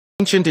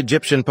Ancient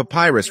Egyptian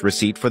papyrus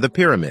receipt for the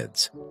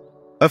pyramids.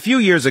 A few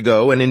years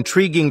ago, an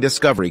intriguing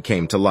discovery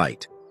came to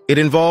light. It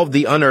involved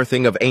the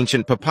unearthing of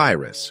ancient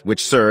papyrus,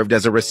 which served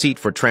as a receipt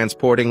for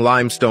transporting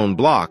limestone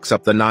blocks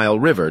up the Nile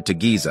River to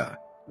Giza.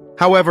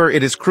 However,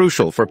 it is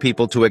crucial for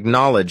people to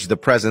acknowledge the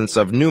presence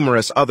of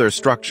numerous other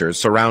structures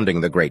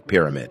surrounding the Great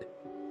Pyramid.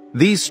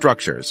 These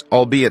structures,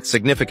 albeit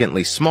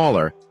significantly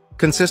smaller,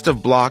 consist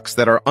of blocks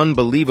that are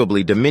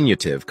unbelievably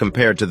diminutive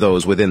compared to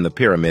those within the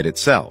pyramid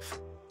itself.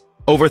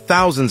 Over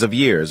thousands of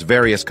years,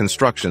 various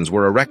constructions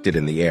were erected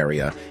in the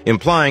area,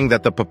 implying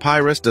that the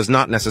papyrus does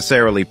not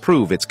necessarily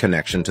prove its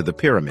connection to the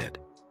pyramid.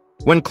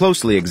 When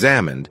closely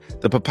examined,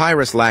 the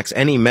papyrus lacks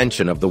any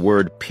mention of the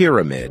word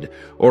pyramid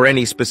or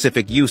any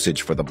specific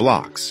usage for the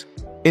blocks.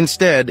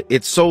 Instead,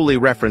 it solely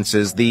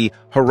references the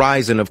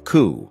horizon of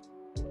Khu.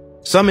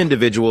 Some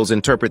individuals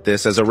interpret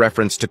this as a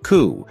reference to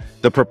Khu,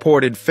 the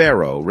purported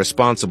pharaoh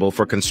responsible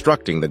for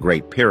constructing the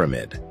Great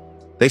Pyramid.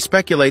 They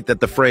speculate that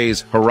the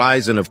phrase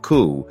horizon of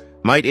Khu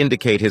might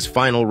indicate his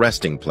final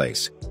resting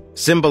place,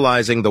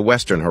 symbolizing the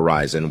western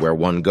horizon where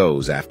one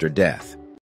goes after death.